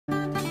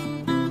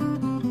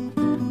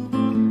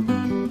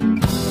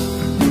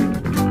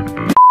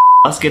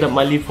Was geht ab,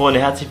 meine lieben Freunde?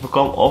 Herzlich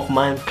willkommen auf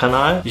meinem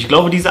Kanal. Ich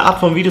glaube, diese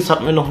Art von Videos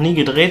hatten wir noch nie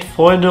gedreht,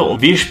 Freunde.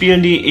 Und wir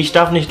spielen die Ich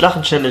darf nicht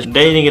lachen Challenge.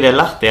 Derjenige, der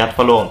lacht, der hat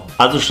verloren.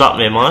 Also starten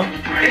wir mal.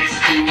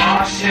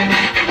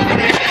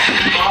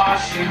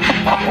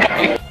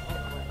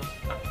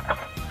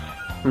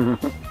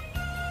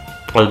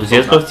 Also bis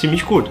jetzt läuft es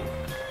ziemlich gut.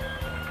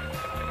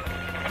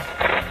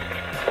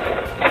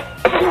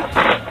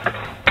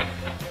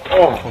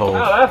 Oh.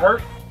 That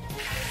hurt.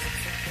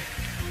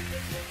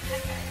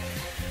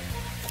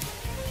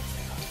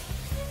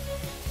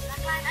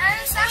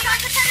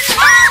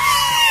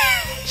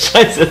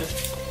 Scheiße.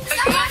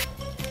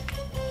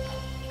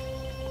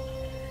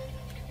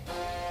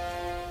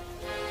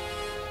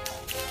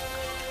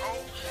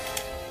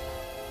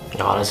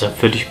 Ja, das ist ja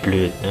völlig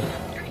blöd, ne?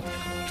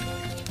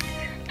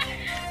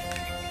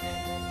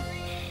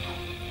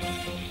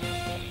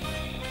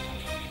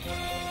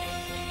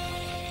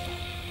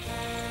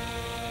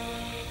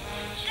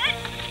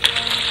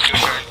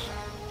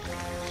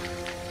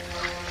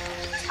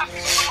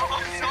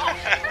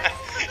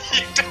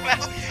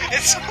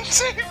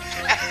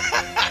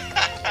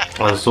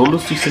 Also so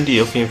lustig sind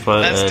die auf jeden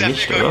Fall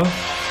nicht, oder?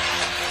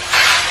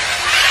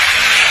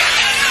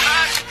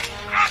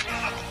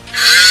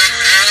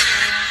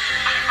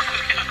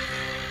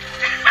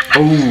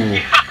 Oh.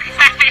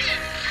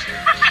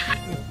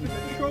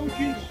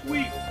 Trojan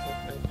sweet.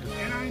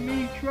 And I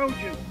mean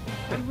Trojan.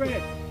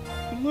 Red,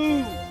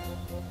 blue,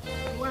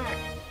 black,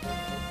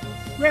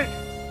 red.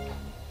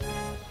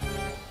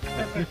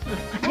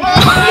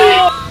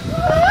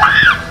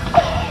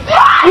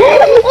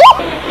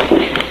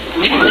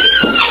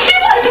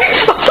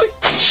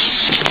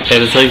 Ja,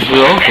 das habe ich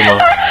früher auch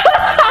gemacht,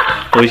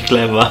 wo ich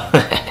klein war.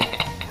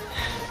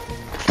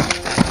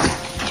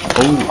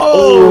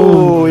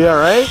 Oh, yeah,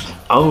 right?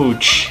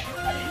 Ouch.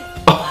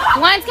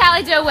 Once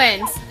Callie Joe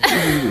wins.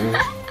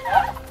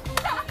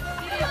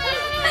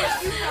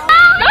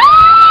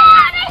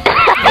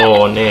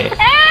 Oh, nee.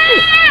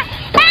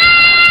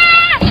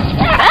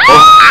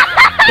 Oh,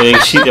 der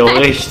geschieht ja auch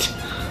recht.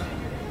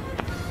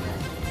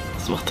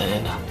 Was macht der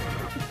denn da?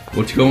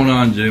 What's going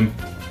on, Jim?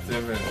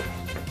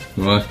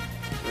 What?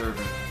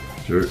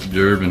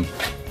 Durban.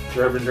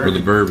 Or the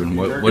bourbon.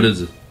 What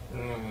is it?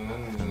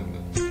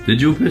 Did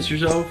you piss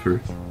yourself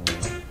or?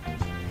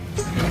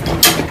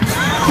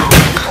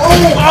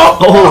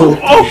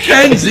 Oh,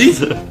 Kenzie!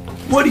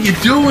 What are you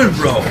doing,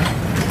 bro?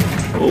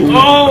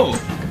 Oh!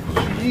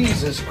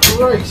 Jesus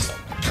Christ!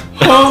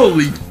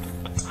 Holy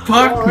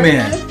fuck,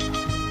 man!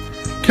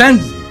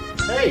 Kenzie!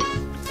 Hey!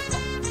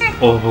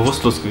 Oh,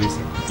 bewusstlos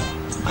gewesen.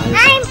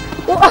 I'm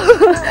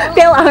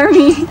Bill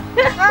Army.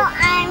 Bill Army.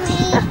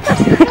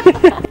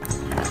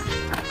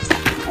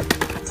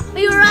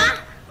 Mira.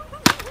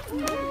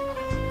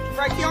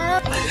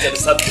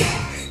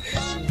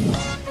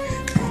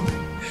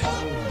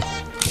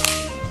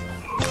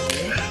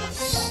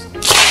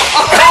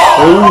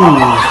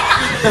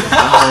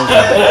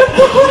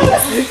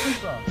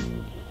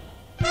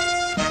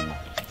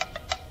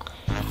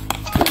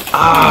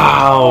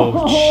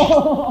 Ouch!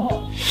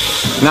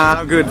 Nah,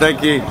 I'm good,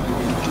 thank you.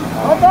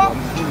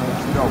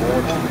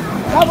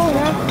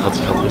 Hat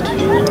sich gerade richtig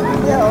weh.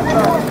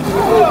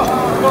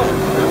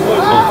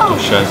 Ach du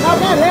Scheiße.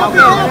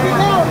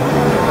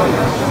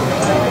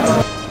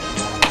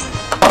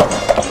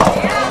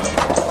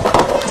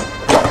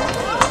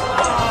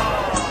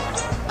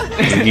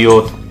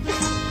 Idiot.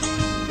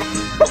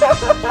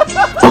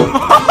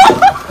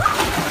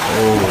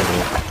 Oh.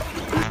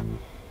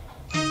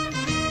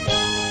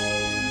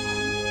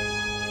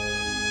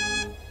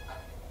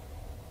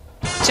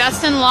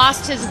 Justin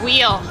lost his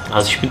wheel.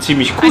 Also ich bin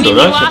ziemlich gut,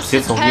 oder? Ich hab's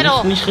jetzt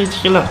noch nicht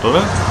richtig gelacht,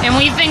 oder? And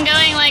we've been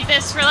going like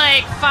this for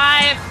like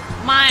 5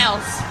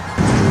 miles.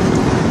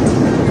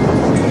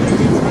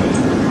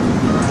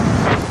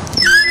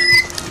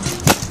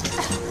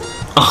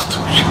 Ach du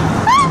Scheiße.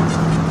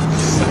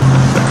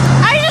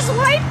 I just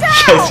wiped out!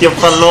 Scheiße, ich hab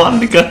verloren,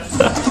 Digga.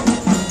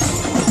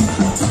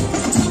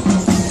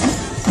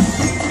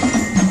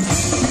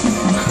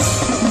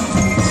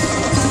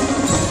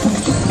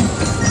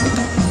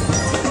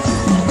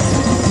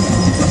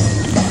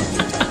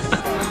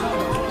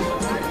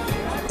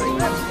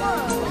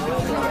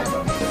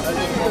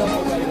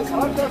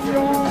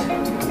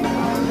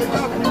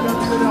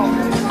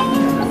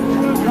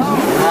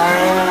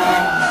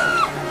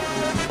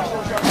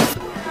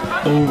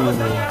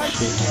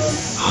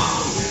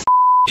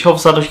 Ich hoffe,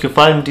 es hat euch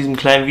gefallen mit diesem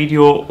kleinen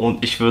Video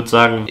und ich würde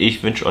sagen,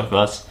 ich wünsche euch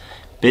was.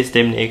 Bis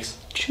demnächst.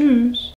 Tschüss.